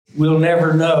we'll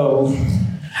never know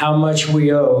how much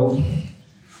we owe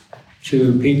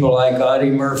to people like Audie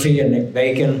Murphy and Nick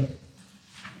Bacon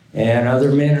and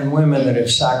other men and women that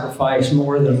have sacrificed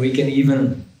more than we can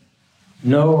even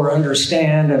know or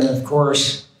understand. And of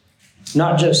course,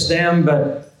 not just them,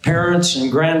 but parents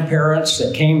and grandparents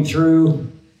that came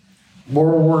through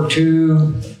World War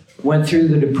II, went through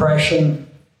the Depression,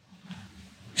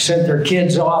 sent their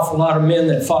kids off. A lot of men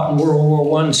that fought in World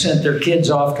War I sent their kids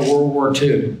off to World War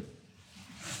II.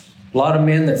 A lot of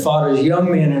men that fought as young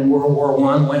men in World War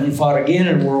I went and fought again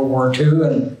in World War II.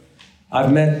 And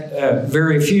I've met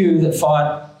very few that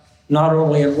fought not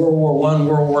only in World War I,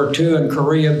 World War II, and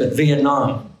Korea, but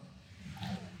Vietnam.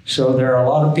 So there are a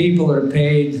lot of people that have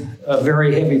paid a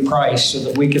very heavy price so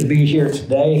that we could be here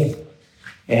today.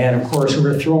 And of course,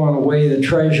 we're throwing away the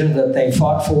treasure that they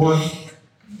fought for.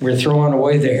 We're throwing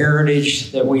away the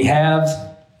heritage that we have.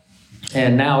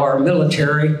 And now our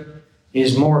military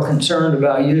is more concerned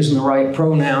about using the right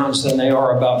pronouns than they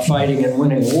are about fighting and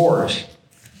winning wars.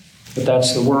 But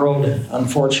that's the world,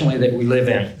 unfortunately, that we live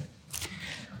in.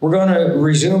 We're going to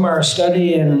resume our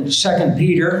study in 2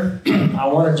 Peter. I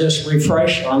want to just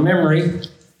refresh our memory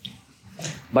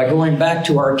by going back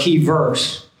to our key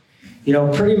verse. You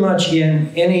know, pretty much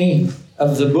in any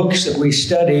of the books that we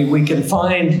study, we can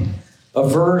find a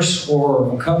verse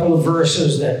or a couple of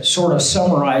verses that sort of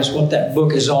summarize what that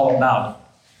book is all about.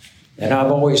 And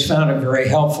I've always found it very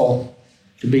helpful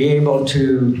to be able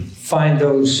to find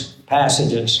those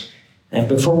passages. And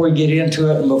before we get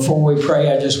into it and before we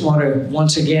pray, I just want to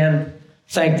once again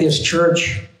thank this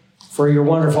church for your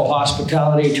wonderful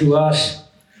hospitality to us.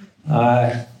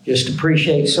 Just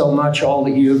appreciate so much all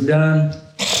that you've done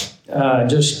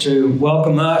just to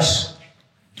welcome us.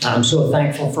 I'm so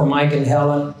thankful for Mike and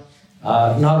Helen,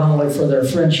 not only for their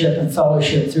friendship and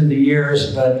fellowship through the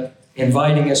years, but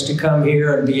inviting us to come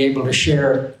here and be able to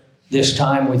share this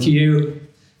time with you.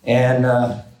 And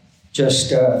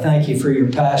thank you for your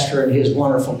pastor and his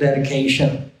wonderful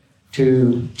dedication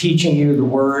to teaching you the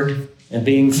word and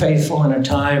being faithful in a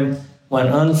time when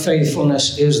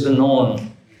unfaithfulness is the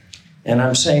norm. And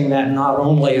I'm saying that not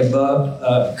only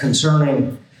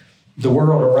concerning the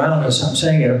world around us, I'm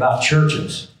saying it about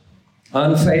churches.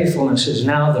 Unfaithfulness is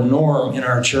now the norm in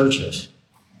our churches.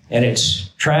 And it's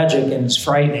tragic and it's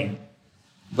frightening.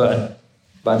 But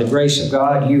by the grace of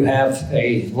God, you have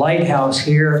a lighthouse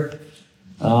here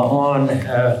on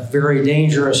a very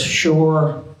dangerous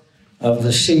shore of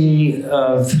the sea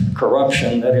of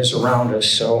corruption that is around us.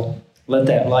 So let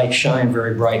that light shine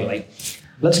very brightly.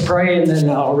 Let's pray, and then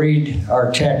I'll read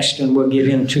our text, and we'll get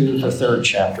into the 3rd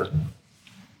chapter.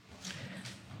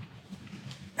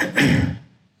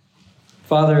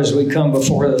 Father, as we come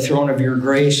before the throne of your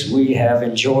grace, we have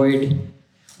enjoyed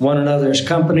one another's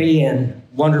company and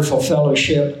wonderful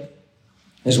fellowship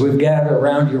as we've gathered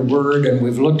around your word and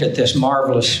we've looked at this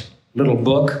marvelous little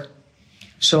book.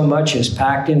 So much is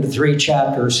packed into 3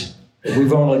 chapters that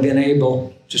we've only been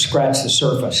able to scratch the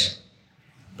surface.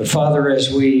 But Father,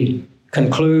 as we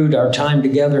conclude our time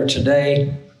together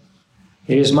today,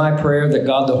 it is my prayer that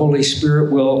God the Holy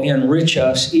Spirit will enrich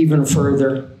us even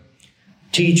further,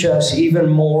 teach us even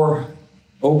more,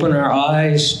 open our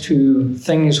eyes to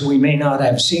things we may not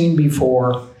have seen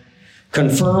before,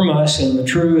 confirm us in the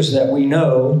truths that we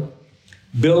know,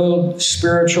 build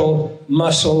spiritual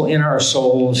muscle in our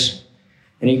souls,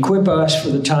 and equip us for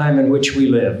the time in which we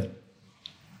live.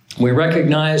 We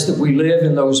recognize that we live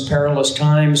in those perilous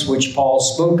times which Paul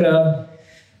spoke of.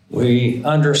 We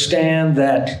understand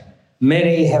that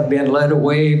many have been led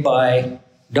away by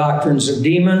doctrines of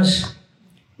demons.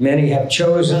 Many have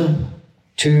chosen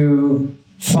to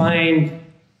find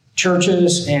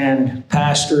churches and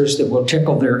pastors that will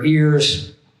tickle their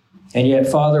ears. And yet,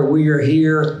 Father, we are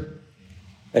here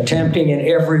attempting in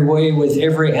every way, with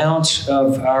every ounce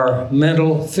of our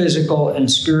mental, physical,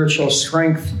 and spiritual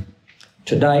strength,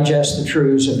 to digest the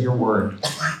truths of your word.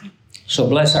 So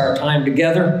bless our time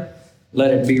together.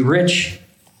 Let it be rich,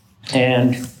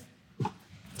 and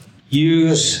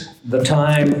use the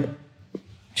time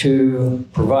to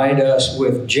provide us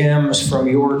with gems from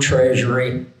your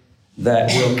treasury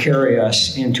that will carry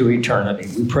us into eternity.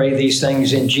 We pray these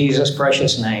things in Jesus'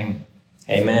 precious name.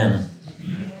 Amen.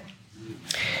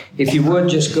 If you would,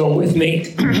 just go with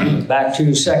me back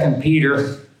to 2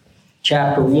 Peter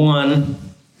chapter 1,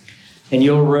 and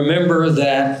you'll remember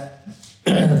that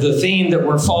the theme that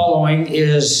we're following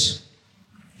is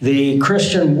the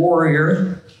Christian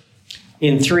warrior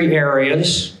in 3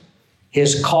 areas: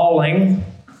 his calling,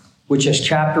 which is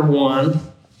chapter 1,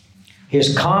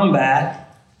 his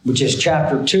combat, which is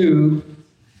chapter 2,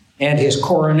 and his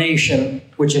coronation,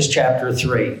 which is chapter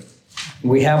 3.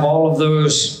 We have all of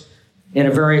those in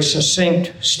a very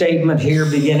succinct statement here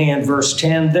beginning in verse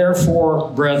 10. Therefore,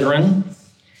 brethren,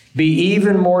 be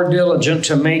even more diligent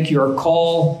to make your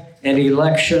call and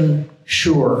election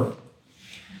sure.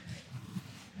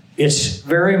 It's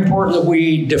very important that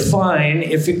we define,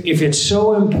 if it's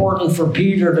so important for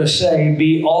Peter to say,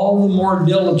 be all the more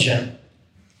diligent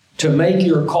to make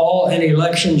your call and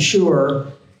election sure,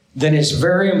 then it's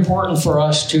very important for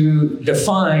us to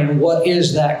define what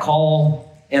is that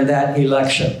call and that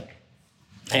election.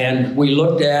 And we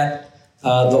looked at the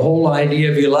whole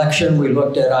idea of election. We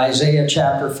looked at Isaiah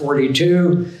chapter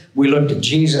 42. We looked at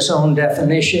Jesus' own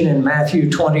definition in Matthew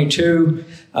 22.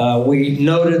 We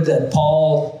noted that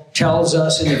Paul tells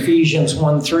us in Ephesians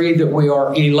 1:3 that we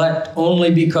are elect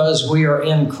only because we are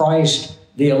in Christ,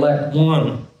 the elect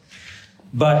one.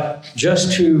 But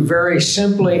just to very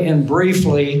simply and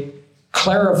briefly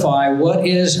clarify what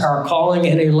is our calling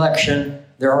and election,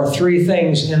 there are three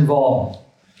things involved.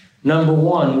 Number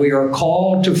one, we are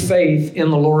called to faith in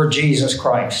the Lord Jesus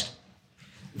Christ.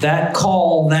 That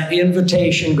call, that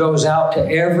invitation goes out to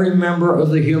every member of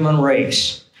the human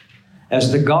race.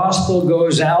 As the gospel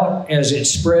goes out, as it's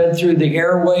spread through the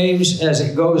airwaves, as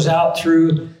it goes out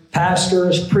through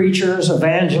pastors, preachers,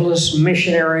 evangelists,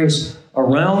 missionaries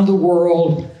around the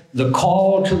world, the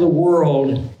call to the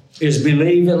world is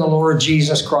believe in the Lord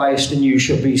Jesus Christ and you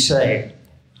shall be saved.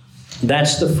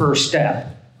 That's the first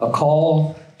step, a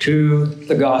call to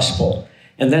the gospel.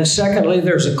 And then secondly,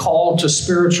 there's a call to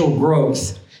spiritual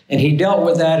growth. And he dealt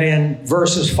with that in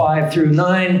verses 5 through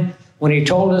 9 when he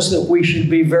told us that we should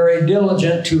be very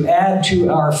diligent to add to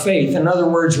our faith. In other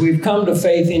words, we've come to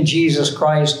faith in Jesus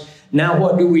Christ. Now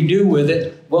what do we do with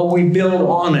it? Well, we build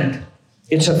on it.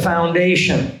 It's a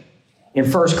foundation. In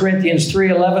 1 Corinthians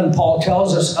 3:11, Paul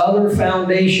tells us, other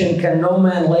foundation can no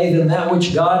man lay than that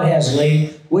which God has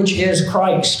laid, which is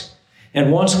Christ.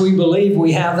 And once we believe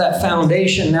we have that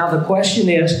foundation, now the question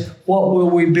is, what will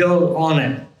we build on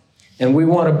it? And we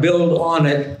want to build on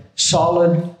it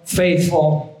solid,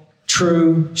 faithful,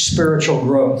 true spiritual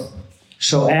growth.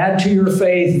 So add to your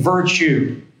faith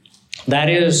virtue. That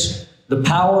is the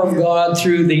power of God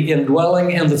through the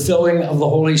indwelling and the filling of the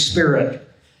Holy Spirit.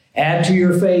 Add to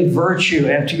your faith virtue,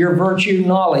 and to your virtue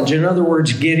knowledge. In other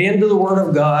words, get into the Word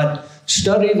of God,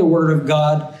 study the Word of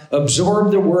God,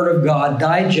 absorb the Word of God,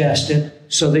 digest it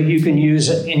so that you can use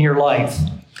it in your life.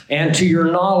 And to your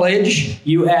knowledge,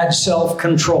 you add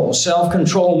self-control.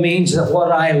 Self-control means that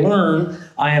what I learn,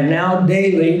 I am now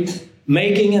daily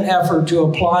making an effort to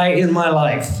apply in my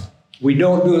life. We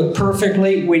don't do it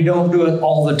perfectly. We don't do it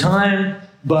all the time.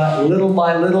 But little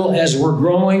by little, as we're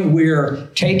growing, we're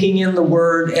taking in the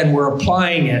Word and we're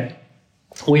applying it.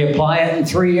 We apply it in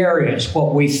three areas: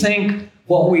 what we think,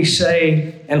 what we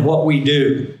say, and what we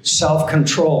do.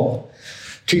 Self-control.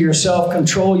 To your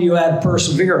self-control, you add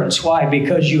perseverance. Why?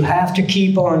 Because you have to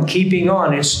keep on keeping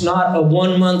on. It's not a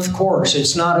 1-month course.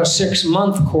 It's not a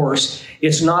 6-month course.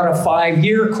 It's not a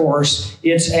 5-year course.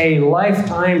 It's a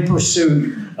lifetime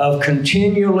pursuit of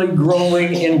continually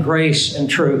growing in grace and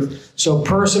truth. So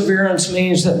perseverance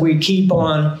means that we keep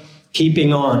on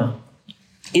keeping on.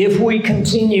 If we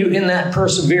continue in that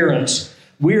perseverance,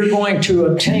 we're going to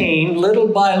attain little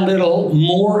by little,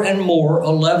 more and more,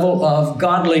 a level of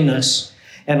godliness.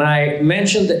 And I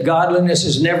mentioned that godliness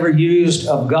is never used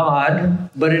of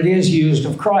God, but it is used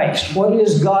of Christ. What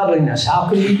is godliness? How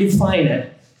can we define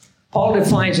it? Paul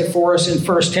defines it for us in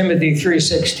 1 Timothy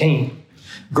 3:16.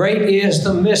 Great is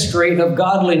the mystery of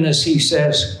godliness, he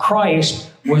says. Christ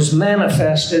was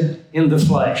manifested in the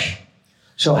flesh.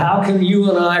 So how can you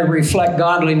and I reflect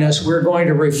godliness? We're going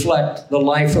to reflect the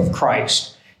life of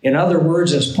Christ. In other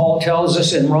words, as Paul tells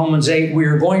us in Romans 8, we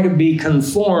are going to be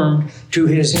conformed to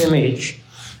his image.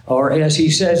 Or as he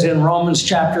says in Romans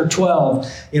chapter 12,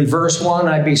 in verse 1,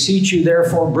 I beseech you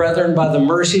therefore, brethren, by the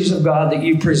mercies of God, that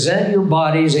you present your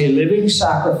bodies a living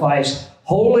sacrifice,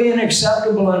 holy and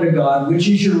acceptable unto God, which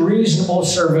is your reasonable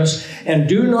service. And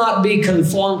do not be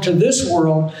conformed to this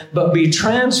world, but be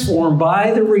transformed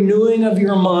by the renewing of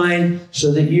your mind,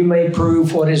 so that you may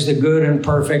prove what is the good and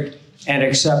perfect and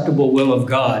acceptable will of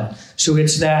God. So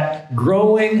it's that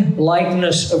growing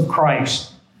likeness of Christ.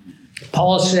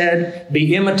 Paul said,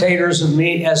 be imitators of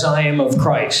me as I am of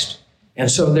Christ. And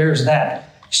so there's that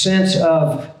sense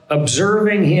of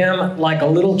observing him like a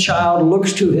little child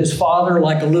looks to his father,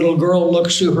 like a little girl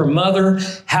looks to her mother,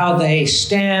 how they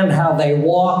stand, how they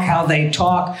walk, how they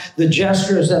talk, the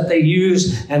gestures that they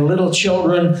use, and little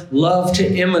children love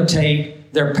to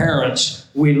imitate their parents.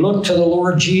 We look to the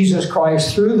Lord Jesus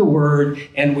Christ through the Word,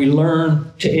 and we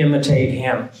learn to imitate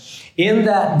him. In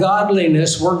that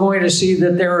godliness, we're going to see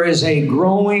that there is a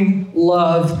growing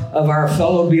love of our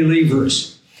fellow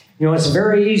believers. You know, it's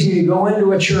very easy to go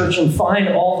into a church and find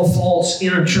all the faults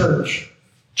in a church.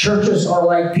 Churches are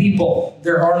like people.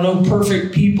 There are no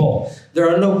perfect people. There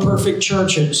are no perfect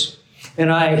churches.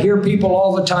 And I hear people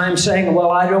all the time saying, well,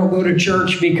 I don't go to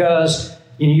church because,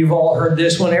 you've all heard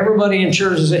this one, everybody in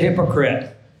church is a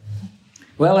hypocrite.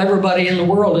 Well, everybody in the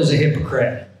world is a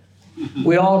hypocrite.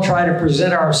 We all try to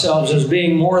present ourselves as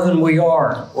being more than we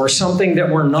are, or something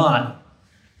that we're not.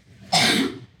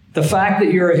 The fact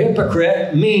that you're a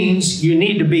hypocrite means you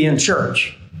need to be in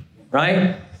church,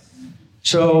 right?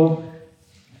 So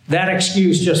that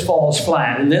excuse just falls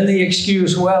flat. And then the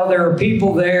excuse, well, there are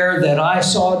people there that I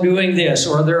saw doing this,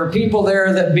 or there are people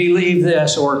there that believe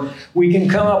this, or we can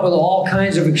come up with all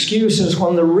kinds of excuses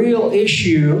when the real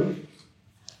issue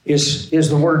is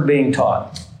the word being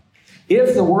taught.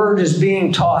 If the word is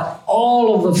being taught,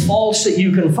 all of the faults that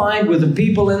you can find with the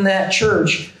people in that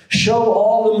church show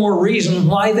all the more reason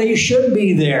why they should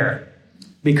be there.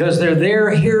 Because they're there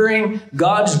hearing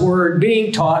God's word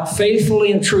being taught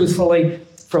faithfully and truthfully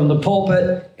from the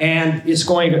pulpit, and it's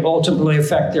going to ultimately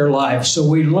affect their lives. So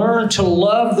we learn to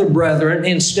love the brethren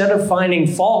instead of finding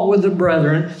fault with the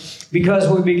brethren, because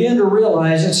we begin to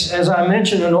realize, it's, as I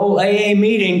mentioned in an old AA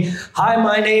meeting, hi,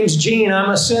 my name's Gene, I'm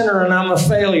a sinner and I'm a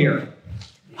failure.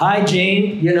 Hi,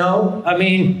 Gene,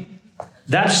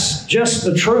 that's just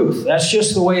the truth. That's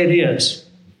just the way it is.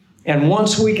 And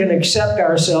once we can accept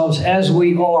ourselves as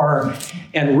we are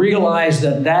and realize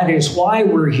that that is why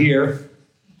we're here,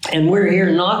 and we're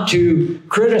here not to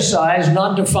criticize,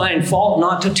 not to find fault,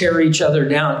 not to tear each other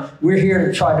down. We're here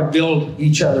to try to build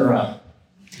each other up.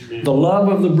 Amen. The love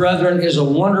of the brethren is a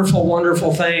wonderful,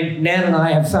 wonderful thing. Nan and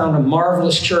I have found a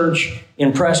marvelous church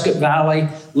in Prescott Valley,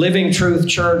 Living Truth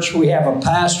Church. We have a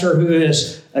pastor who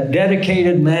is a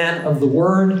dedicated man of the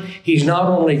Word. He's not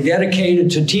only dedicated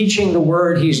to teaching the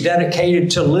Word, he's dedicated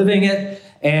to living it.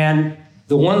 And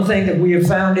the one thing that we have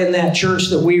found in that church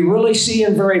that we really see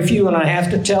in very few, and I have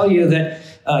to tell you that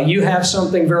you have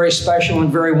something very special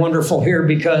and very wonderful here,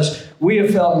 because we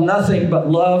have felt nothing but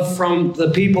love from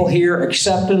the people here,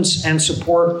 acceptance and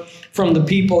support from the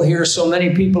people here. So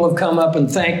many people have come up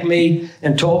and thanked me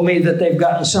and told me that they've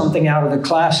gotten something out of the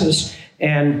classes.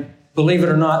 And believe it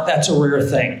or not, that's a rare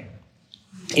thing.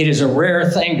 It is a rare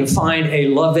thing to find a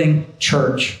loving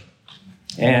church.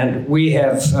 And we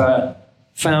have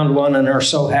found one and are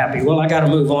so happy. Well, I got to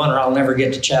move on or I'll never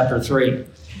get to chapter 3.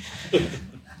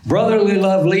 Brotherly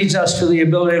love leads us to the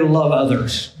ability to love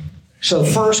others. So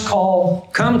first call,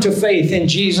 come to faith in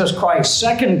Jesus Christ.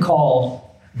 Second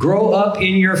call, grow up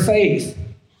in your faith.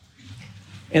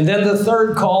 And then the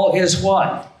third call is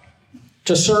what?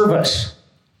 To service.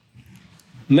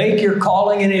 Make your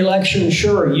calling and election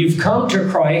sure. You've come to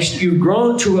Christ. You've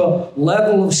grown to a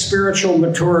level of spiritual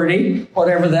maturity,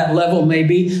 whatever that level may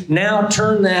be. Now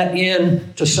turn that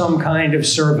into some kind of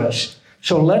service.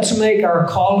 So let's make our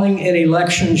calling and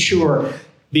election sure,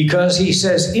 because he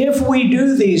says, if we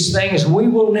do these things, we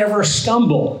will never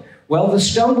stumble. Well, the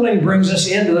stumbling brings us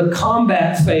into the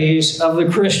combat phase of the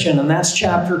Christian, and that's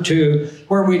chapter 2,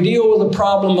 where we deal with the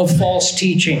problem of false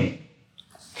teaching.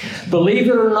 Believe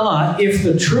it or not, if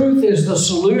the truth is the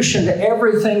solution to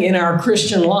everything in our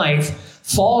Christian life,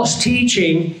 false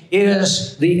teaching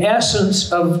is the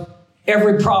essence of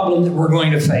every problem that we're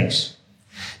going to face.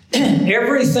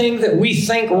 Everything that we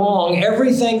think wrong,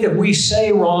 everything that we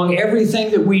say wrong, everything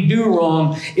that we do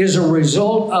wrong is a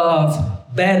result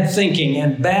of bad thinking.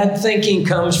 And bad thinking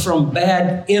comes from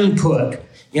bad input.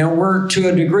 We're to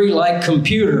a degree like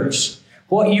computers.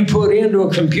 What you put into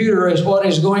a computer is what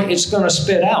it's going to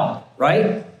spit out,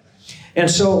 right?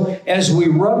 And so as we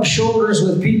rub shoulders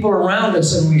with people around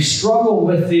us and we struggle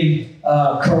with the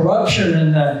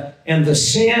corruption and the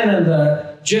sin and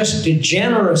the just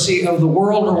degeneracy of the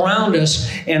world around us,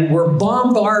 and we're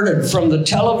bombarded from the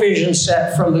television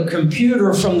set, from the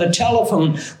computer, from the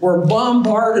telephone, we're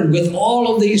bombarded with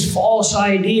all of these false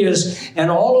ideas,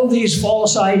 and all of these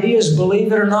false ideas,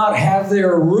 believe it or not, have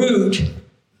their root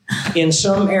in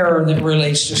some error that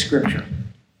relates to Scripture.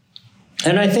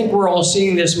 And I think we're all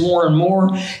seeing this more and more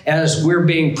as we're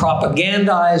being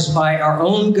propagandized by our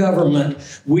own government.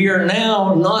 We are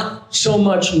now not so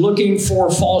much looking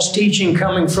for false teaching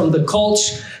coming from the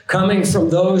cults, coming from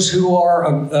those who are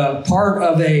a part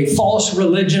of a false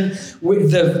religion.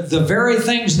 The very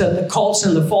things that the cults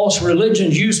and the false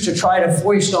religions used to try to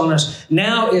foist on us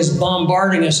now is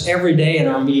bombarding us every day in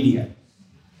our media.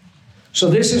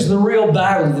 So this is the real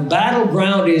battle. The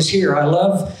battleground is here.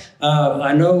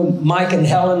 I know Mike and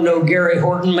Helen know Gary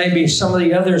Horton. Maybe some of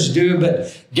the others do,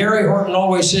 but Gary Horton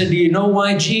always said, do you know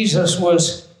why Jesus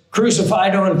was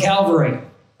crucified on Calvary?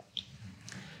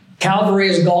 Calvary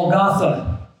is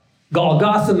Golgotha.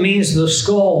 Golgotha means the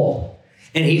skull.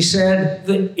 And he said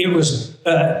that it was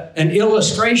an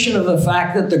illustration of the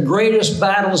fact that the greatest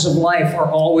battles of life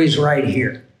are always right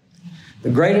here. The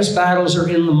greatest battles are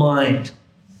in the mind.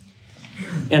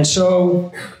 And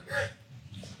so,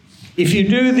 if you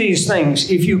do these things,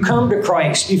 if you come to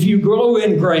Christ, if you grow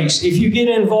in grace, if you get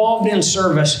involved in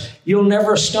service, you'll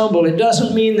never stumble. It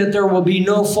doesn't mean that there will be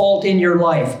no fault in your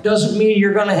life. It doesn't mean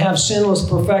you're going to have sinless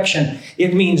perfection.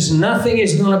 It means nothing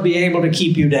is going to be able to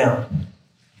keep you down.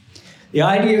 The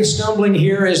idea of stumbling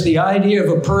here is the idea of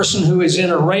a person who is in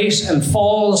a race and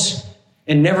falls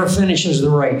and never finishes the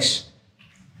race.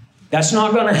 That's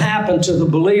not going to happen to the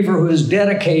believer who is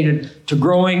dedicated to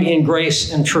growing in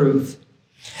grace and truth.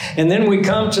 And then we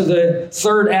come to the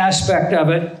third aspect of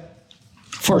it.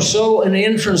 For so an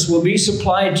entrance will be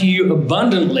supplied to you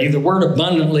abundantly. The word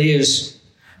abundantly is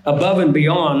above and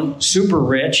beyond, super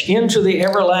rich, into the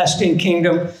everlasting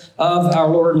kingdom of our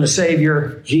Lord and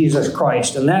Savior, Jesus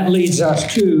Christ. And that leads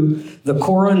us to the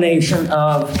coronation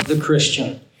of the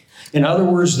Christian. In other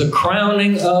words, the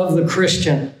crowning of the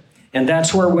Christian. And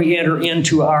that's where we enter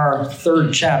into our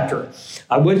third chapter.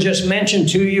 I would just mention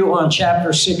to you on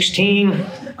chapter 16,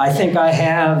 I think I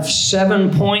have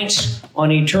 7 points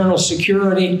on eternal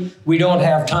security. We don't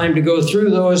have time to go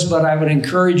through those, but I would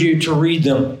encourage you to read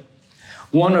them.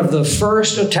 One of the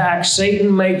first attacks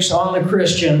Satan makes on the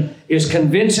Christian is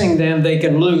convincing them they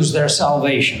can lose their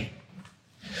salvation.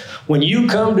 When you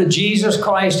come to Jesus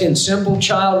Christ in simple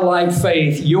childlike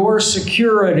faith, your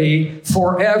security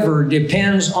forever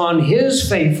depends on His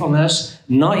faithfulness,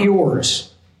 not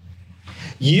yours.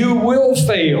 You will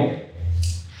fail.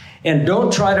 And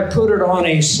don't try to put it on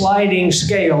a sliding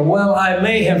scale. Well, I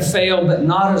may have failed, but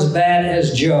not as bad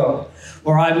as Joe.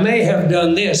 Or I may have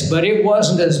done this, but it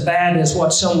wasn't as bad as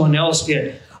what someone else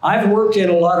did. I've worked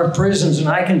in a lot of prisons, and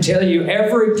I can tell you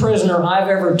every prisoner I've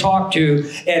ever talked to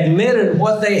admitted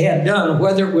what they had done,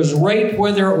 whether it was rape,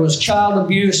 whether it was child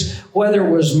abuse, whether it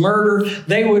was murder.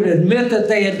 They would admit that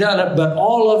they had done it, but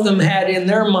all of them had in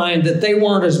their mind that they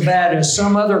weren't as bad as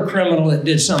some other criminal that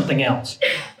did something else.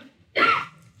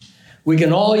 We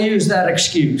can all use that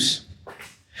excuse.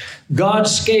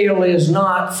 God's scale is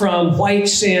not from white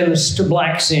sins to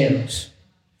black sins.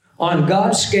 On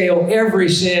God's scale, every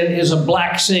sin is a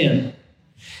black sin.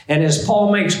 And as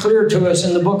Paul makes clear to us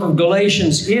in the book of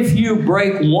Galatians, if you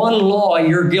break one law,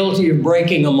 you're guilty of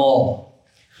breaking them all.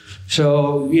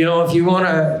 So, if you want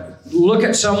to look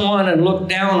at someone and look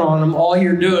down on them, all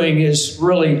you're doing is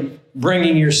really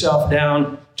bringing yourself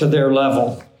down to their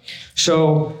level.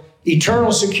 So,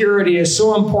 eternal security is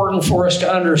so important for us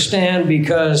to understand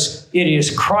because it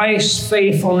is Christ's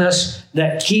faithfulness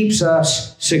that keeps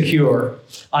us secure.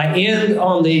 I end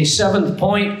on the 7th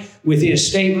point with his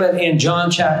statement in John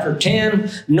chapter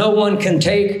 10. No one can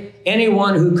take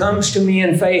anyone who comes to me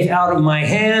in faith out of my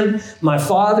hand. My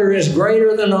Father is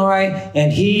greater than I,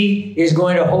 and He is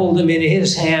going to hold them in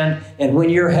His hand. And when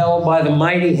you're held by the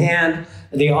mighty hand,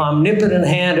 the omnipotent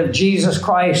hand of Jesus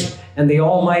Christ, and the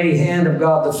almighty hand of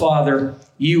God the Father,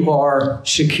 you are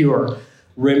secure.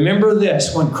 Remember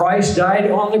this, when Christ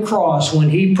died on the cross, when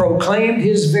He proclaimed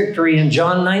His victory in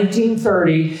John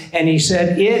 19:30, and He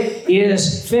said, "It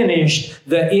is finished,"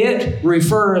 the "it"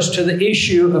 refers to the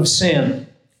issue of sin.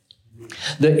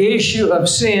 The issue of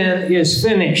sin is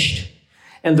finished.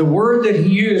 And the word that He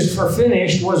used for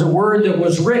finished was a word that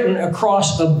was written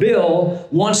across a bill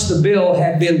once the bill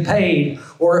had been paid,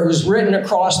 or it was written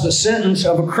across the sentence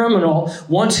of a criminal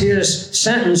once his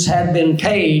sentence had been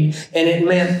paid, and it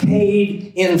meant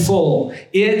paid in full.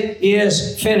 It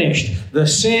is finished. The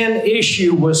sin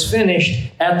issue was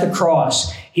finished at the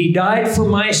cross. He died for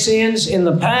my sins in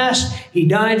the past. He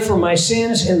died for my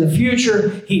sins in the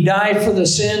future. He died for the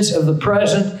sins of the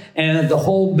present, and the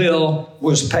whole bill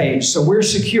was paid. So we're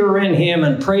secure in Him,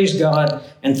 and praise God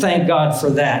and thank God for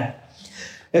that.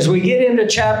 As we get into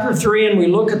chapter 3 and we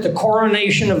look at the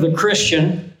coronation of the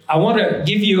Christian, I want to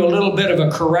give you a little bit of a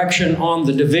correction on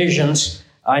the divisions.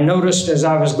 I noticed as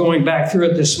I was going back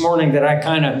through it this morning that I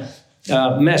kind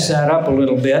of messed that up a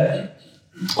little bit.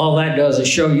 All that does is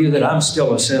show you that I'm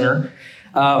still a sinner.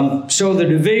 So the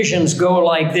divisions go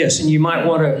like this, and you might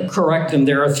want to correct them.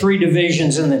 There are 3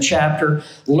 divisions in the chapter.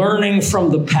 Learning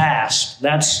from the past.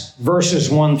 That's verses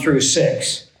 1 through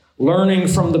 6. Learning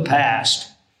from the past.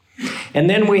 And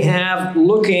then we have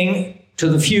looking to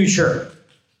the future.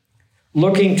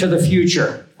 Looking to the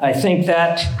future. I think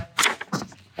that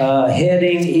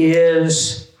heading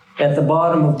is at the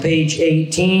bottom of page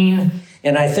 18.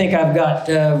 And I think I've got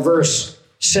verse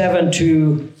 7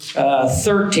 to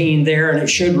 13 there, and it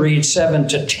should read 7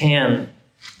 to 10.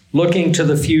 Looking to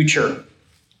the future.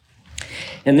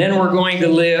 And then we're going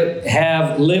to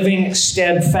have living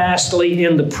steadfastly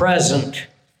in the present.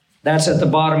 That's at the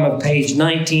bottom of page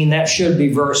 19. That should be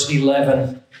verse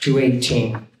 11 to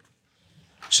 18.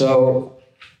 So,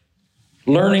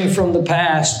 learning from the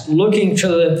past, looking to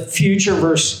the future,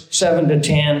 verse 7 to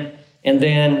 10, and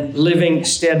then living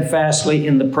steadfastly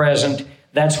in the present.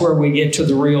 That's where we get to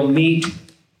the real meat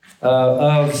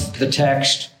of the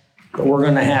text. But we're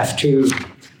going to have to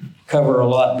cover a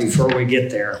lot before we get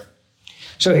there.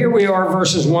 So here we are,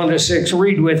 verses 1 to 6.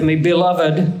 Read with me.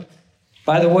 Beloved,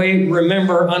 by the way,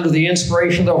 remember, under the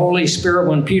inspiration of the Holy Spirit,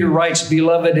 when Peter writes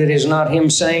beloved, it is not him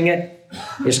saying it.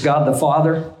 It's God the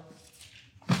Father.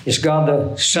 It's God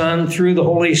the Son through the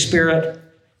Holy Spirit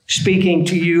speaking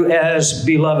to you as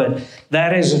beloved.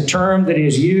 That is a term that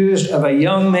is used of a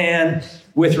young man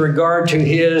with regard to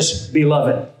his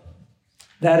beloved.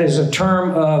 That is a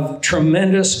term of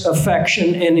tremendous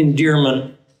affection and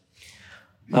endearment.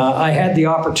 I had the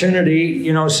opportunity,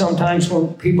 sometimes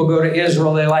when people go to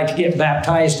Israel, they like to get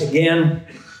baptized again.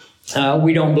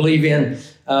 We don't believe in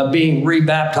being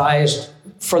rebaptized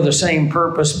for the same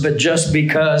purpose, but just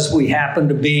because we happen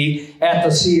to be at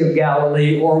the Sea of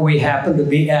Galilee or we happen to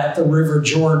be at the River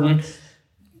Jordan.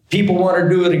 People want to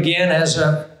do it again as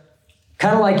a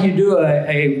kind of like you do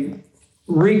a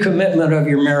recommitment of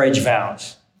your marriage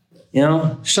vows.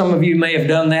 Some of you may have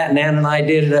done that. Nan and I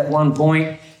did it at one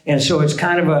point. And so it's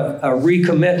kind of a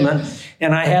recommitment.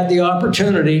 And I had the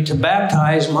opportunity to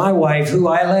baptize my wife, who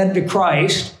I led to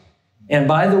Christ. And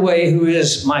by the way, who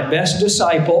is my best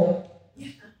disciple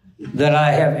that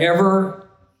I have ever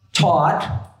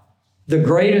taught, the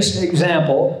greatest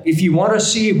example. If you want to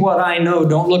see what I know,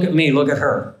 don't look at me, look at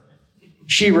her.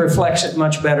 She reflects it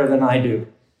much better than I do.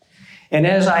 And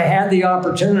as I had the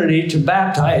opportunity to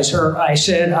baptize her, I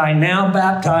said, I now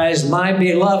baptize my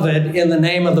beloved in the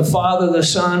name of the Father, the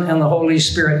Son, and the Holy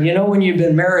Spirit. When you've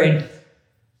been married,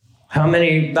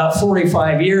 about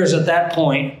 45 years at that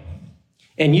point,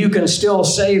 and you can still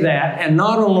say that, and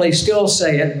not only still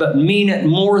say it, but mean it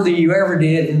more than you ever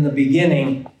did in the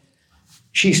beginning,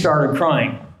 she started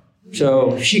crying.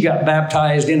 So she got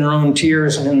baptized in her own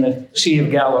tears and in the Sea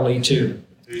of Galilee too.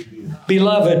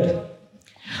 Beloved,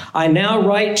 I now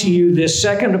write to you this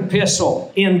second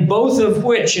epistle, in both of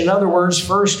which, in other words,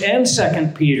 1st and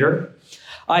 2nd Peter,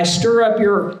 I stir up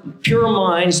your pure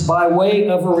minds by way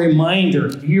of a reminder.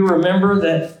 Do you remember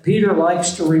that Peter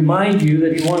likes to remind you,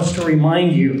 that he wants to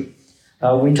remind you?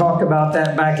 We talked about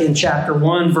that back in chapter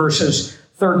 1, verses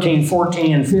 13,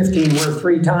 14, and 15, where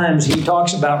 3 times he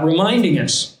talks about reminding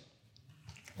us.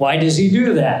 Why does he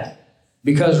do that?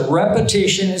 Because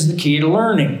repetition is the key to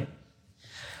learning.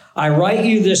 I write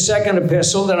you this second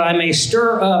epistle that I may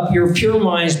stir up your pure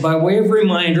minds by way of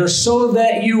reminder so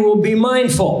that you will be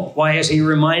mindful. Why is he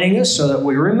reminding us? So that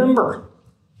we remember.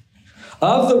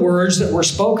 Of the words that were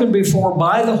spoken before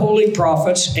by the holy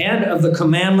prophets and of the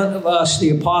commandment of us, the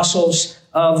apostles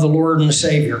of the Lord and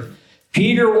Savior.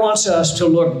 Peter wants us to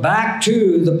look back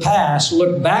to the past,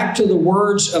 look back to the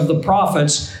words of the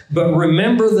prophets, but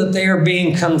remember that they are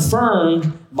being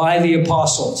confirmed by the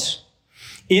apostles.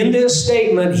 In this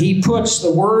statement, he puts the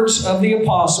words of the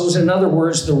apostles, in other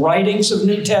words, the writings of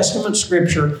New Testament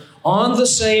Scripture, on the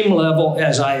same level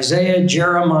as Isaiah,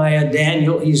 Jeremiah,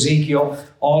 Daniel, Ezekiel,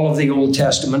 all of the Old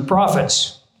Testament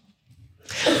prophets.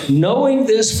 Knowing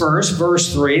this first,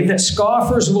 verse 3, that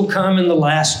scoffers will come in the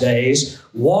last days,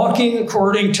 walking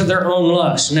according to their own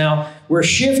lusts. Now, we're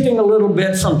shifting a little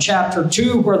bit from chapter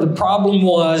 2, where the problem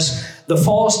was the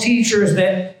false teachers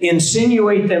that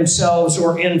insinuate themselves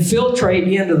or infiltrate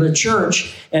into the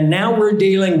church, and now we're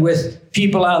dealing with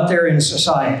people out there in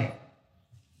society.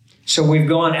 So we've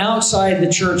gone outside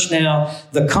the church now.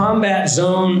 The combat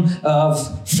zone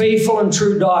of faithful and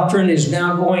true doctrine is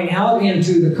now going out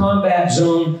into the combat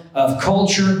zone of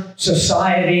culture,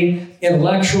 society,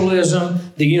 intellectualism,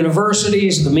 the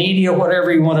universities, the media,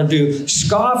 whatever you want to do.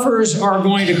 Scoffers are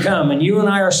going to come, and you and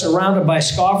I are surrounded by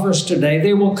scoffers today.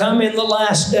 They will come in the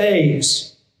last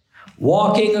days,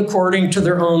 walking according to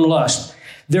their own lust.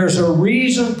 There's a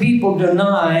reason people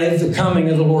deny the coming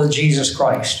of the Lord Jesus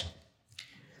Christ.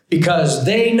 Because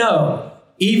they know,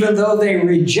 even though they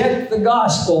reject the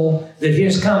gospel, that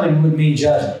his coming would mean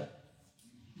judgment.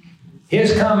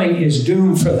 His coming is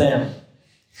doomed for them.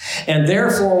 And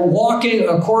therefore, walking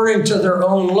according to their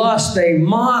own lust, they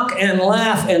mock and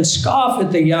laugh and scoff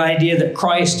at the idea that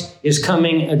Christ is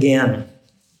coming again.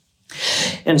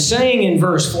 And saying in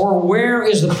verse 4, where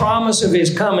is the promise of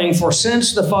his coming? For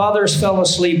since the fathers fell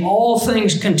asleep, all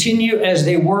things continue as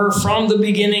they were from the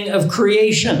beginning of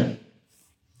creation.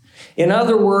 In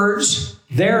other words,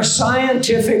 their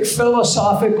scientific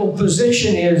philosophical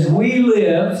position is we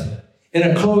live in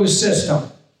a closed system.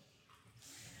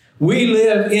 We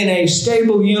live in a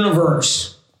stable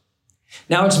universe.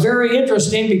 Now, it's very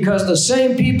interesting because the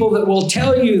same people that will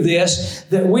tell you this,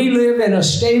 that we live in a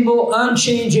stable,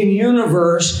 unchanging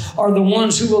universe, are the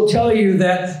ones who will tell you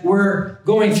that we're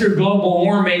going through global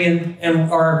warming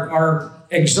and our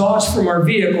exhaust from our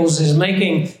vehicles is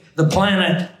making the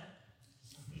planet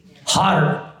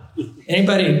hotter.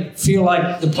 Anybody feel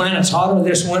like the planet's hotter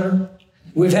this winter?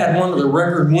 We've had one of the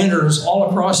record winters all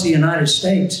across the United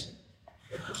States.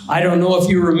 I don't know if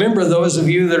you remember, those of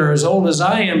you that are as old as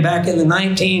I am, back in the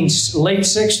late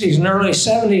 60s and early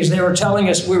 70s, they were telling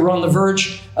us we were on the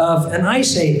verge of an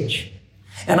ice age.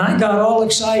 And I got all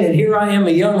excited. Here I am,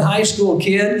 a young high school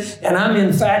kid, and I'm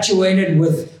infatuated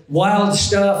with wild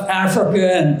stuff,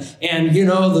 Africa and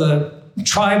the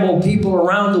tribal people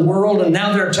around the world. And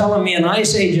now they're telling me an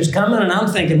ice age is coming. And I'm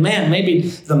thinking, man, maybe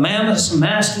the mammoths,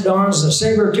 mastodons, the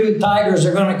saber-toothed tigers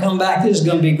are going to come back. This is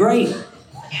going to be great.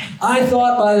 I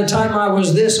thought by the time I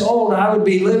was this old, I would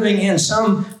be living in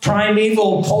some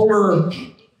primeval polar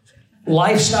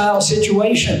lifestyle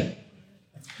situation.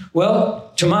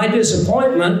 Well, to my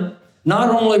disappointment,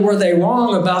 not only were they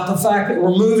wrong about the fact that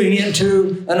we're moving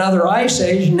into another ice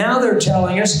age, now they're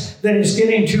telling us that it's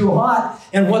getting too hot.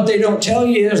 And what they don't tell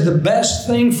you is the best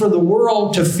thing for the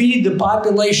world to feed the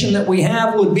population that we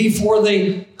have would be for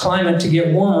the climate to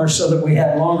get warmer so that we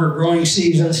had longer growing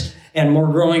seasons and more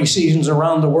growing seasons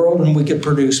around the world, and we could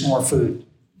produce more food.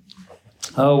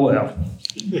 Oh, well.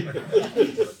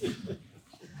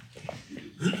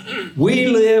 We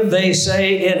live, they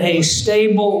say, in a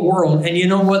stable world. And you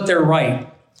know what? They're right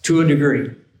to a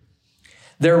degree.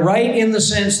 They're right in the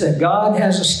sense that God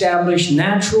has established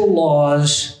natural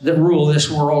laws that rule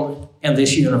this world and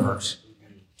this universe.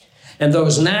 And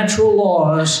those natural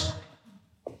laws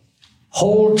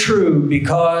hold true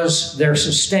because they're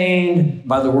sustained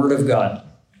by the Word of God.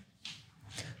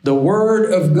 The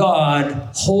Word of God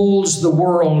holds the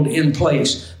world in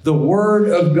place. The Word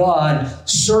of God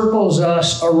circles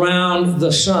us around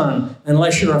the sun,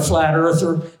 unless you're a flat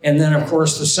earther, and then, of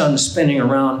course, the sun's spinning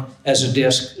around as a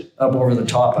disk up over the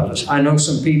top of us. I know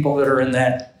some people that are in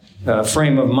that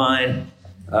frame of mind,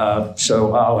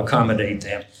 so I'll accommodate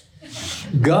them.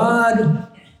 God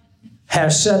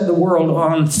has set the world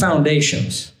on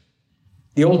foundations.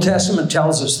 The Old Testament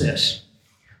tells us this.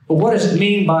 But what does it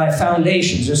mean by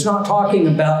foundations? It's not talking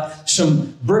about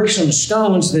some bricks and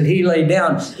stones that he laid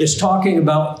down. It's talking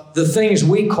about the things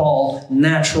we call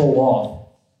natural law.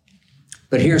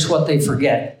 But here's what they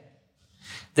forget.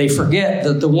 They forget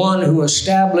that the one who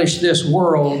established this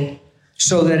world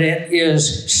so that it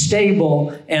is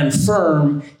stable and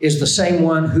firm is the same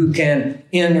one who can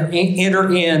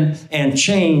enter in and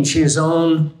change his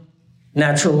own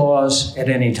natural laws at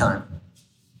any time.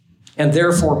 And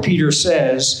therefore, Peter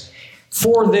says,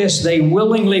 for this they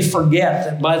willingly forget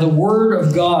that by the word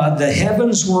of God the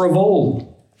heavens were of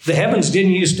old. The heavens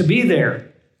didn't used to be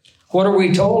there. What are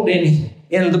we told in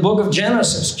the book of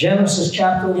Genesis? Genesis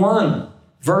chapter 1,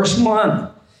 verse 1.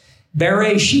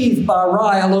 Bereshith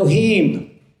bara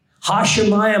Elohim,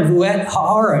 Hashemayim huet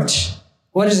haaretz.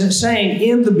 What is it saying?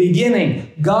 In the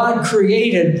beginning, God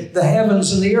created the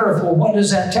heavens and the earth. Well, what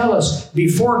does that tell us?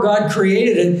 Before God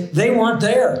created it, they weren't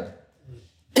there.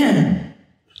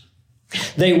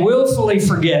 They willfully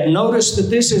forget. Notice that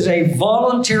this is a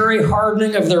voluntary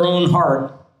hardening of their own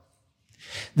heart.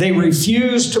 They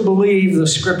refuse to believe the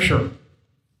Scripture.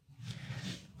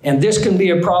 And this can be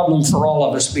a problem for all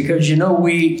of us because,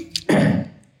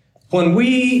 when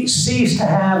we cease to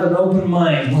have an open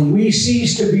mind, when we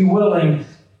cease to be willing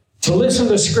to listen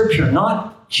to Scripture,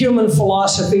 not human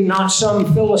philosophy, not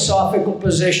some philosophical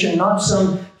position, not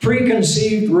some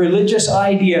preconceived religious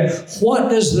idea, what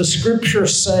does the Scripture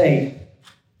say?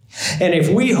 And if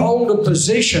we hold a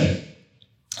position,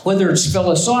 whether it's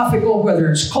philosophical, whether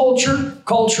it's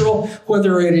cultural,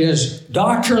 whether it is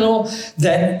doctrinal,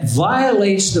 that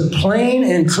violates the plain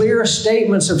and clear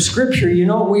statements of Scripture, you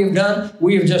know what we have done?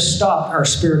 We have just stopped our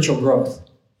spiritual growth.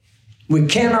 We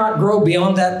cannot grow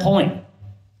beyond that point.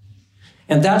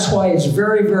 And that's why it's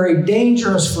very, very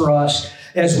dangerous for us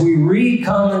as we read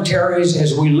commentaries,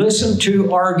 as we listen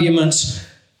to arguments.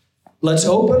 Let's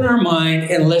open our mind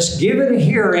and let's give it a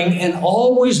hearing and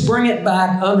always bring it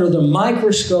back under the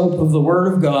microscope of the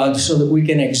Word of God so that we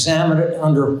can examine it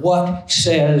under what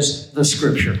says the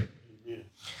Scripture.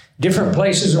 Different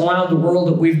places around the world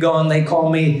that we've gone, they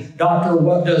call me, Doctor,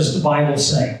 what does the Bible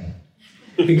say?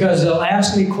 Because they'll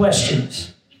ask me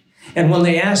questions. And when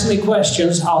they ask me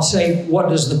questions, I'll say, what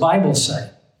does the Bible say?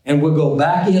 And we'll go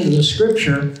back into the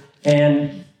Scripture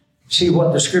and see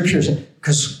what the Scripture says.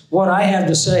 Because what I have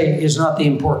to say is not the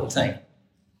important thing.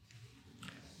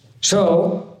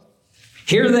 So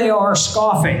here they are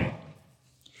scoffing.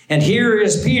 And here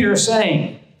is Peter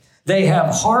saying, they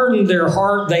have hardened their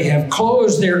heart, they have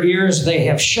closed their ears, they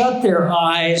have shut their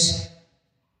eyes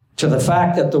to the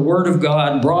fact that the Word of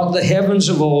God brought the heavens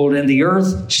of old and the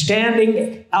earth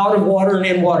standing out of water and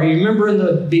in water. You remember in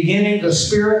the beginning, the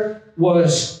Spirit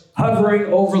was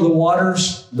hovering over the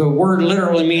waters. The word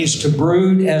literally means to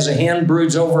brood, as a hen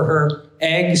broods over her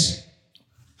eggs.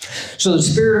 So the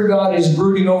Spirit of God is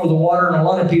brooding over the water, and a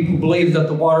lot of people believe that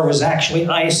the water was actually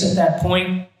ice at that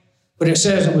point. But it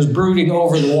says it was brooding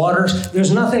over the waters.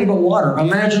 There's nothing but water.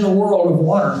 Imagine a world of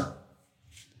water.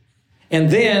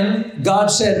 And then God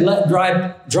said, let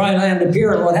dry land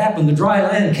appear. And what happened? The dry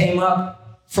land came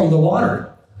up from the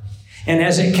water. And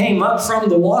as it came up from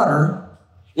the water,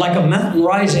 like a mountain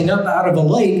rising up out of a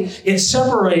lake, it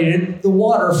separated the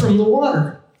water from the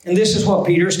water. And this is what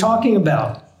Peter's talking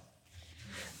about.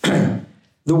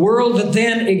 The world that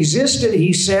then existed,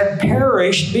 he said,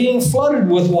 perished, being flooded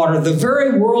with water. The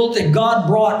very world that God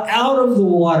brought out of the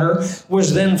water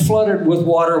was then flooded with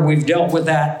water. We've dealt with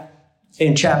that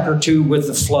in chapter 2 with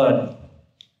the flood.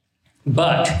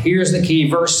 But here's the key,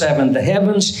 verse 7, the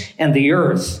heavens and the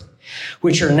earth,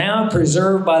 which are now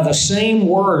preserved by the same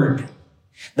word.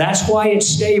 That's why it's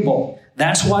stable.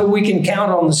 That's why we can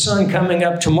count on the sun coming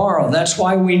up tomorrow. That's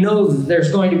why we know that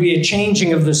there's going to be a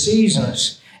changing of the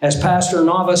seasons. As Pastor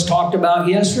Navas talked about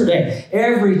yesterday,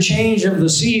 every change of the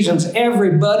seasons,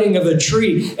 every budding of a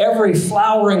tree, every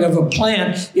flowering of a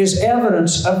plant is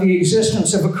evidence of the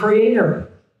existence of a creator.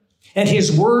 And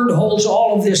his word holds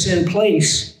all of this in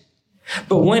place.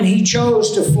 But when he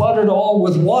chose to flood it all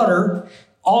with water,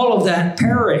 all of that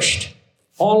perished.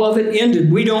 All of it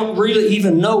ended. We don't really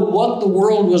even know what the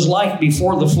world was like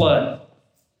before the flood.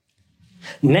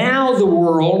 Now the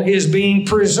world is being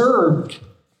preserved.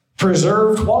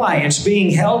 Preserved why? It's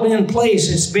being held in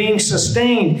place. It's being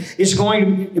sustained. It's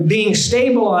being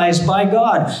stabilized by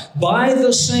God. By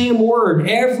the same word.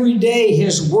 Every day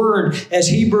his word, as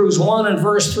Hebrews 1 and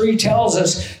verse 3 tells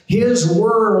us, his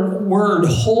word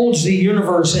holds the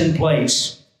universe in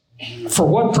place. For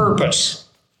what purpose?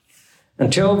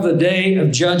 Until the day of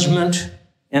judgment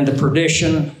and the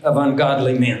perdition of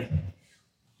ungodly men.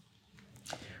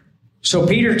 So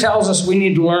Peter tells us we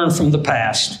need to learn from the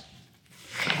past.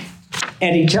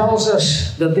 And he tells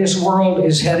us that this world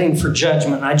is heading for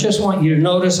judgment. I just want you to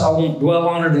notice, I won't dwell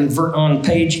on it on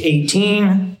page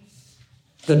 18,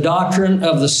 the doctrine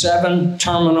of the 7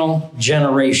 terminal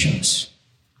generations.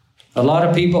 A lot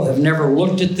of people have never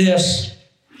looked at this,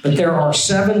 but there are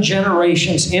 7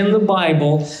 generations in the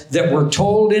Bible that were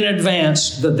told in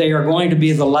advance that they are going to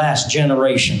be the last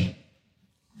generation.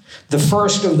 The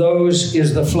first of those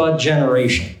is the flood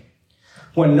generation.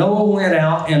 When Noah went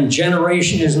out, and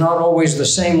generation is not always the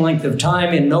same length of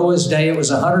time. In Noah's day, it was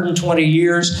 120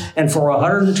 years. And for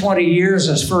 120 years,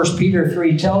 as 1 Peter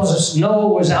 3 tells us, Noah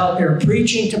was out there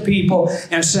preaching to people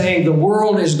and saying the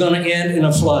world is going to end in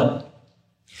a flood.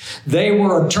 They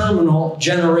were a terminal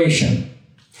generation.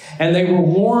 And they were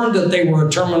warned that they were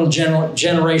a terminal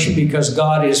generation because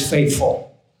God is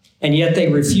faithful. And yet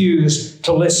they refused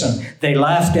to listen. They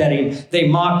laughed at him. They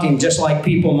mocked him just like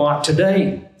people mock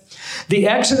today. The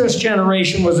Exodus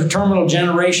generation was a terminal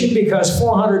generation because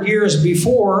 400 years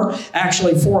before,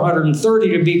 actually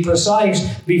 430 to be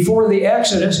precise, before the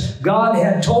Exodus, God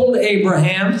had told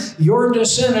Abraham, your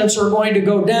descendants are going to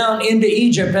go down into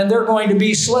Egypt and they're going to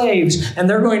be slaves. And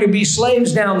they're going to be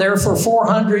slaves down there for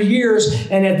 400 years.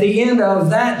 And at the end of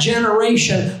that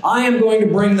generation, I am going to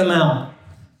bring them out.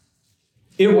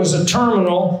 It was a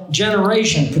terminal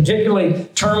generation, particularly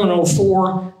terminal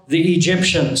for the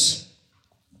Egyptians.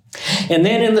 And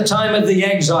then in the time of the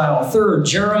exile, third,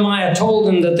 Jeremiah told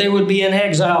them that they would be in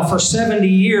exile for 70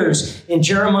 years in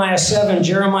Jeremiah 7,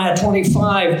 Jeremiah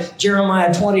 25,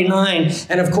 Jeremiah 29.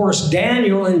 And of course,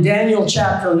 Daniel in Daniel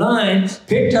chapter 9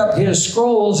 picked up his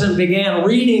scrolls and began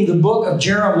reading the book of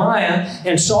Jeremiah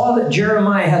and saw that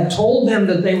Jeremiah had told them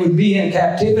that they would be in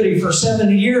captivity for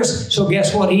 70 years. So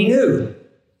guess what he knew?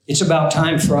 It's about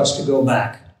time for us to go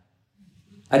back.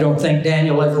 I don't think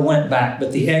Daniel ever went back,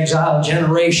 but the exile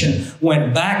generation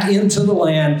went back into the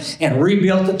land and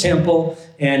rebuilt the temple.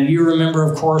 And you remember,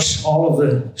 of course, all of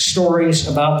the stories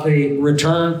about the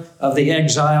return of the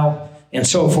exile and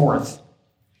so forth.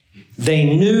 They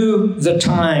knew the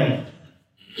time.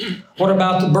 What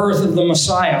about the birth of the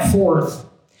Messiah? Fourth,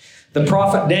 the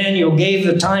prophet Daniel gave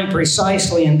the time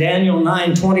precisely in Daniel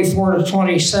 9, 24 to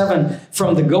 27,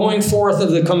 from the going forth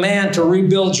of the command to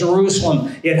rebuild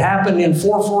Jerusalem. It happened in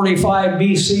 445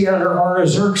 BC under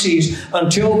Artaxerxes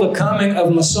until the coming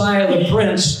of Messiah the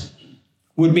Prince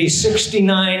would be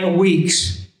 69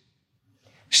 weeks.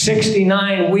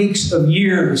 69 weeks of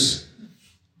years.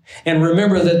 And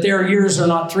remember that their years are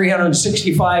not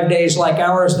 365 days like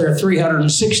ours. They're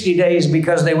 360 days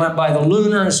because they went by the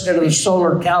lunar instead of the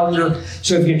solar calendar.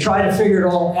 So if you try to figure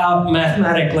it all out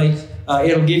mathematically,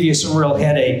 it'll give you some real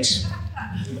headaches.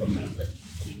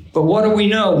 But what do we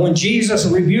know? When Jesus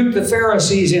rebuked the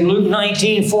Pharisees in Luke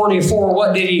 19:44,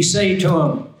 what did he say to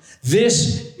them?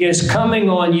 This is coming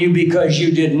on you because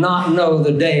you did not know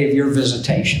the day of your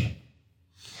visitation.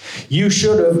 You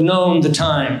should have known the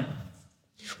time.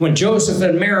 When Joseph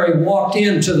and Mary walked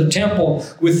into the temple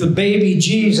with the baby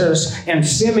Jesus, and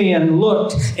Simeon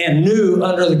looked and knew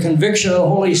under the conviction of the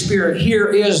Holy Spirit, here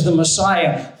is the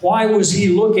Messiah. Why was he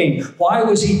looking? Why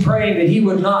was he praying that he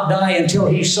would not die until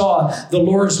he saw the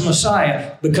Lord's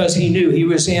Messiah? Because he knew he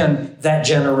was in that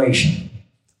generation,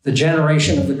 the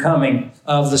generation of the coming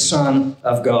of the Son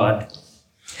of God.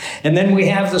 And then we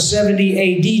have the 70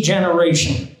 AD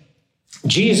generation.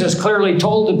 Jesus clearly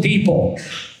told the people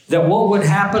that what would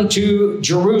happen to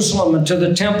Jerusalem and to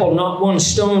the temple, not one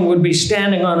stone would be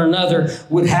standing on another,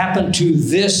 would happen to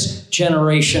this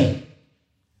generation.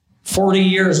 40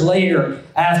 years later,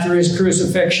 after his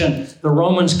crucifixion, the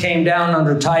Romans came down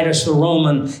under Titus the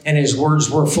Roman, and his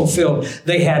words were fulfilled.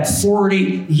 They had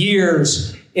 40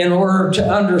 years in order to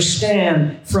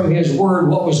understand from his word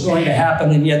what was going to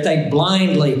happen, and yet they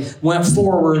blindly went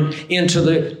forward into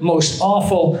the most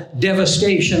awful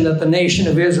devastation that the nation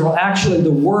of Israel, actually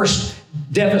the worst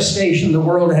devastation the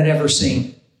world had ever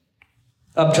seen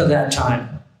up to that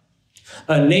time.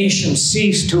 A nation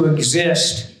ceased to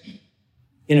exist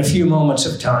in a few moments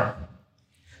of time.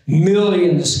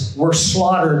 Millions were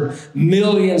slaughtered.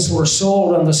 Millions were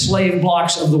sold on the slave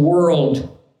blocks of the world.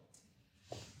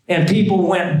 And people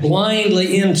went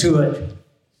blindly into it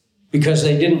because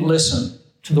they didn't listen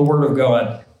to the Word of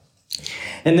God.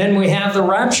 And then we have the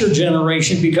rapture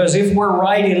generation, because if we're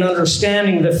right in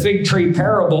understanding the fig tree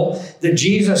parable that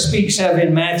Jesus speaks of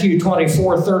in Matthew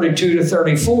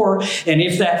 24:32-34, and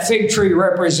if that fig tree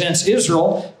represents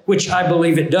Israel, which I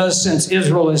believe it does, since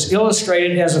Israel is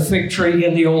illustrated as a fig tree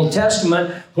in the Old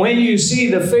Testament, when you see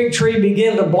the fig tree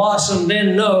begin to blossom,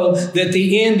 then know that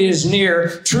the end is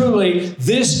near. Truly,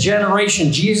 this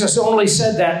generation, Jesus only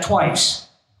said that twice.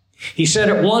 He said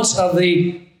it once of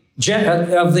the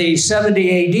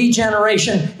 70 AD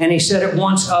generation, and he said it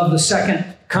once of the second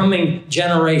coming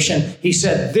generation. He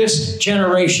said, this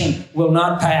generation will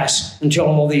not pass until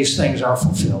all these things are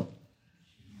fulfilled.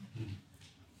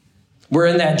 We're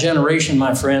in that generation,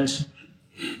 my friends.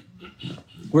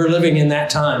 We're living in that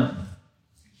time.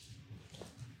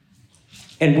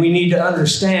 And we need to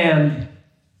understand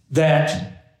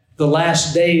that the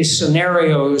last days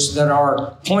scenarios that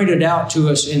are pointed out to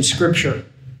us in Scripture,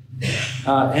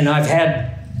 and I've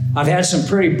had some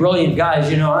pretty brilliant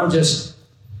guys. You know, I'm just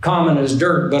common as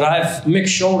dirt, but I've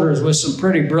mixed shoulders with some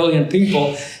pretty brilliant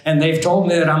people, and they've told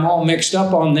me that I'm all mixed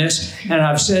up on this, and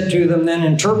I've said to them, then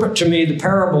interpret to me the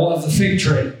parable of the fig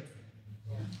tree.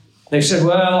 They said,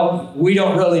 well, we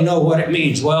don't really know what it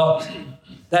means. Well,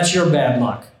 that's your bad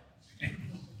luck.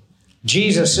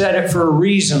 Jesus said it for a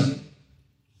reason,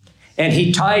 and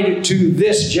he tied it to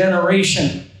this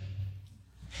generation.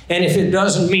 And if it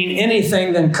doesn't mean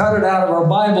anything, then cut it out of our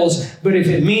Bibles. But if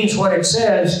it means what it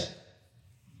says,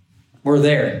 we're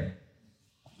there.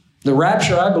 The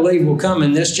rapture, I believe, will come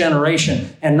in this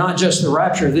generation. And not just the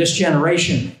rapture, this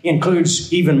generation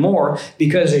includes even more,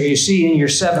 because as you see in your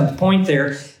 7th point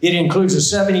there, it includes a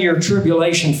 7-year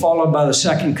tribulation followed by the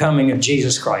second coming of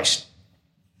Jesus Christ.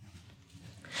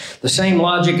 The same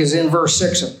logic as in verse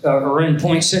 6 or in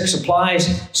point 6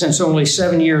 applies, since only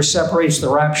 7 years separates the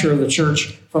rapture of the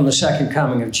church from the second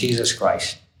coming of Jesus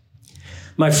Christ.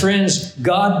 My friends,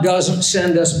 God doesn't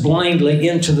send us blindly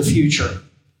into the future.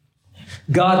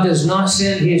 God does not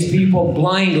send his people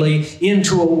blindly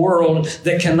into a world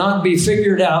that cannot be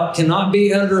figured out, cannot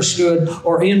be understood,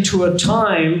 or into a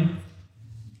time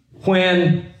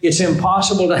when it's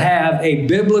impossible to have a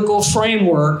biblical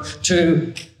framework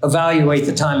to evaluate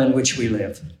the time in which we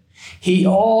live. He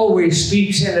always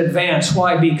speaks in advance.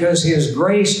 Why? Because his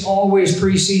grace always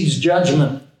precedes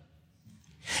judgment.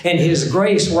 And his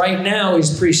grace right now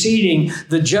is preceding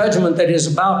the judgment that is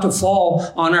about to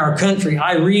fall on our country.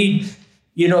 I read,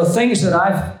 things that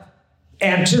I've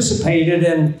anticipated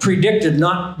and predicted,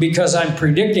 not because I'm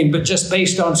predicting, but just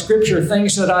based on Scripture,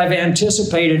 things that I've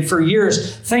anticipated for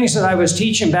years, things that I was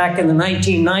teaching back in the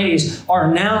 1990s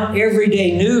are now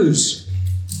everyday news.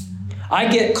 I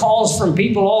get calls from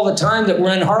people all the time that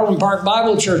were in Harlem Park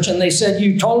Bible Church, and they said,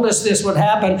 you told us this would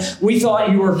happen. We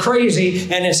thought you were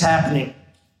crazy, and it's happening.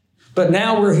 But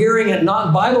now we're hearing it not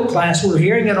in Bible class, we're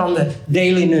hearing it on the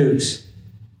daily news.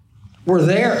 We're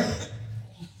there.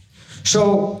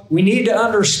 So we need to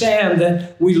understand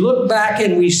that we look back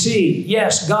and we see,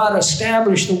 yes, God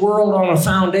established the world on a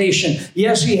foundation.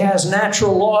 Yes, He has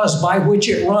natural laws by which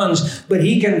it runs, but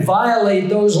He can violate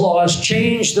those laws,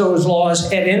 change those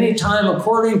laws at any time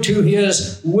according to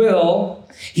His will.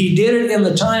 He did it in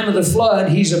the time of the flood.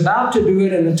 He's about to do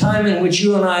it in the time in which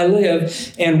you and I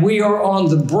live. And we are on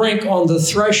the brink, on the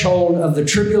threshold of the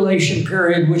tribulation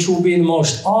period, which will be the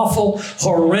most awful,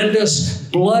 horrendous,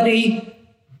 bloody,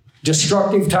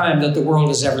 destructive time that the world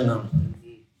has ever known.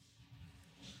 You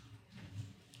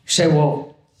say,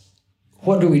 well,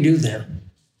 what do we do then?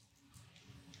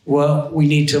 Well, we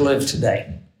need to live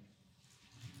today.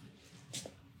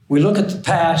 We look at the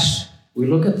past, we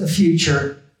look at the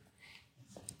future,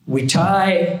 we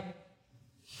tie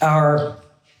our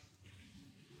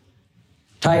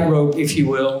tightrope, if you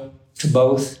will, to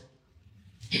both.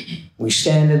 We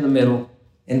stand in the middle,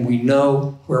 and we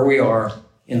know where we are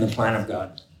in the plan of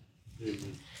God.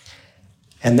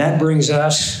 And that brings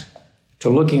us to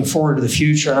looking forward to the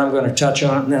future. I'm going to touch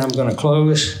on it, and then I'm going to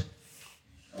close.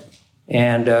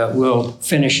 And we'll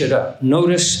finish it up.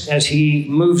 Notice as he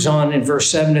moves on in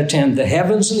verse 7 to 10, the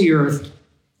heavens and the earth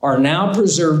are now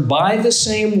preserved by the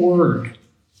same word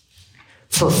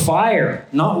for fire,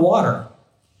 not water,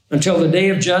 until the day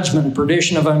of judgment and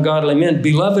perdition of ungodly men.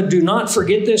 Beloved, do not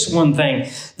forget this one thing,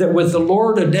 that with the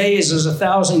Lord a day is as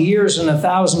 1,000 years, and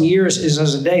 1,000 years is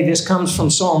as a day. This comes from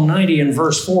Psalm 90 and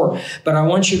verse 4. But I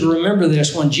want you to remember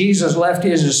this. When Jesus left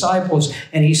his disciples,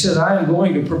 and he said, I am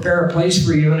going to prepare a place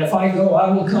for you, and if I go, I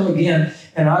will come again,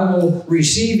 and I will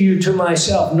receive you to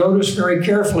myself. Notice very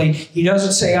carefully, he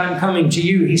doesn't say, I'm coming to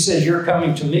you. He says, you're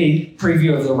coming to me,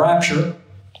 preview of the rapture.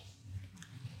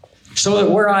 So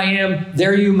that where I am,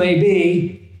 there you may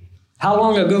be. How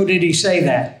long ago did he say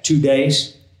that? 2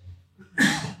 days.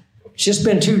 It's just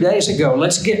been 2 days ago.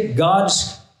 Let's get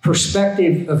God's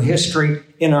perspective of history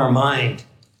in our mind.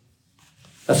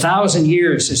 1,000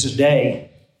 years is a day.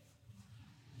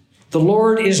 The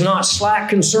Lord is not slack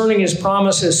concerning his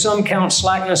promise, as some count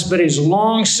slackness, but is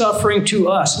long-suffering to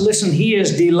us. Listen, he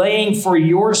is delaying for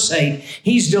your sake.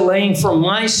 He's delaying for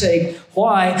my sake.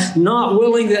 Why? Not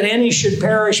willing that any should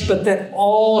perish, but that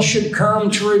all should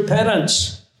come to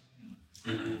repentance.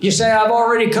 You say, I've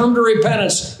already come to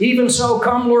repentance. Even so,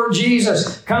 come, Lord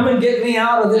Jesus. Come and get me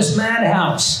out of this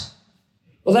madhouse.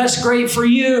 Well, that's great for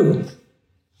you.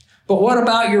 But what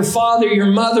about your father, your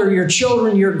mother, your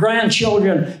children, your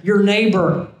grandchildren, your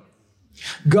neighbor?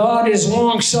 God is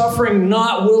long-suffering,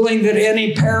 not willing that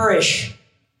any perish.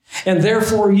 And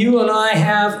therefore, you and I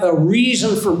have a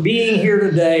reason for being here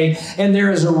today. And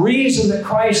there is a reason that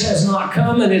Christ has not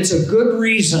come, and it's a good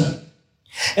reason.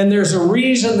 And there's a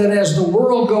reason that as the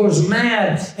world goes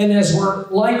mad, and as we're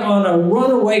like on a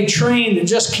runaway train that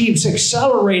just keeps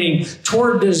accelerating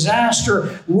toward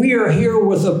disaster, we are here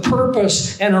with a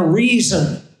purpose and a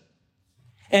reason.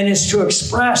 And it's to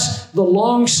express the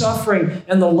long-suffering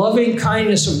and the loving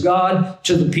kindness of God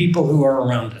to the people who are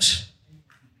around us.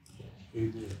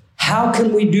 How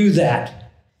can we do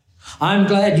that? I'm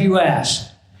glad you asked,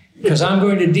 because I'm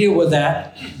going to deal with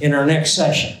that in our next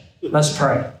session. Let's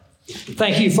pray.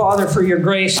 Thank you, Father, for your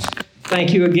grace.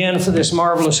 Thank you again for this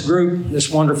marvelous group, this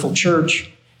wonderful church.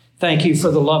 Thank you for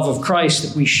the love of Christ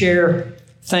that we share.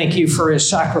 Thank you for his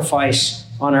sacrifice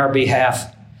on our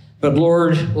behalf. But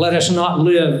Lord, let us not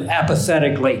live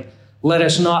apathetically. Let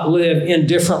us not live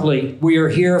indifferently. We are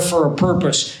here for a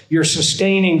purpose. You're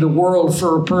sustaining the world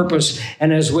for a purpose.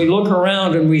 And as we look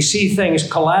around and we see things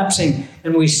collapsing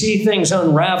and we see things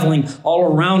unraveling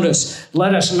all around us,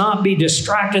 let us not be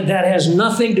distracted. That has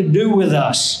nothing to do with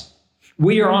us.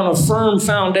 We are on a firm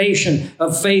foundation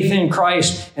of faith in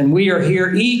Christ, and we are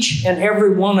here, each and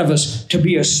every one of us, to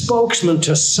be a spokesman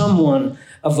to someone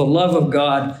of the love of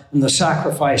God and the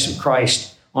sacrifice of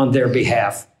Christ on their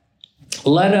behalf.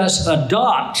 Let us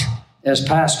adopt, as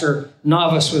Pastor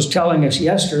Navas was telling us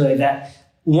yesterday, that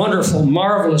wonderful,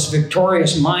 marvelous,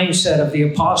 victorious mindset of the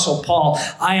Apostle Paul.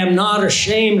 I am not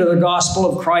ashamed of the gospel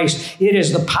of Christ. It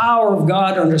is the power of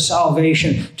God unto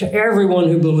salvation to everyone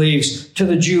who believes, to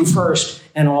the Jew first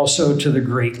and also to the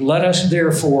Greek. Let us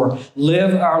therefore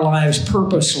live our lives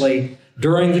purposely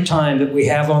during the time that we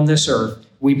have on this earth.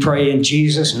 We pray in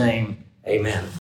Jesus' name. Amen.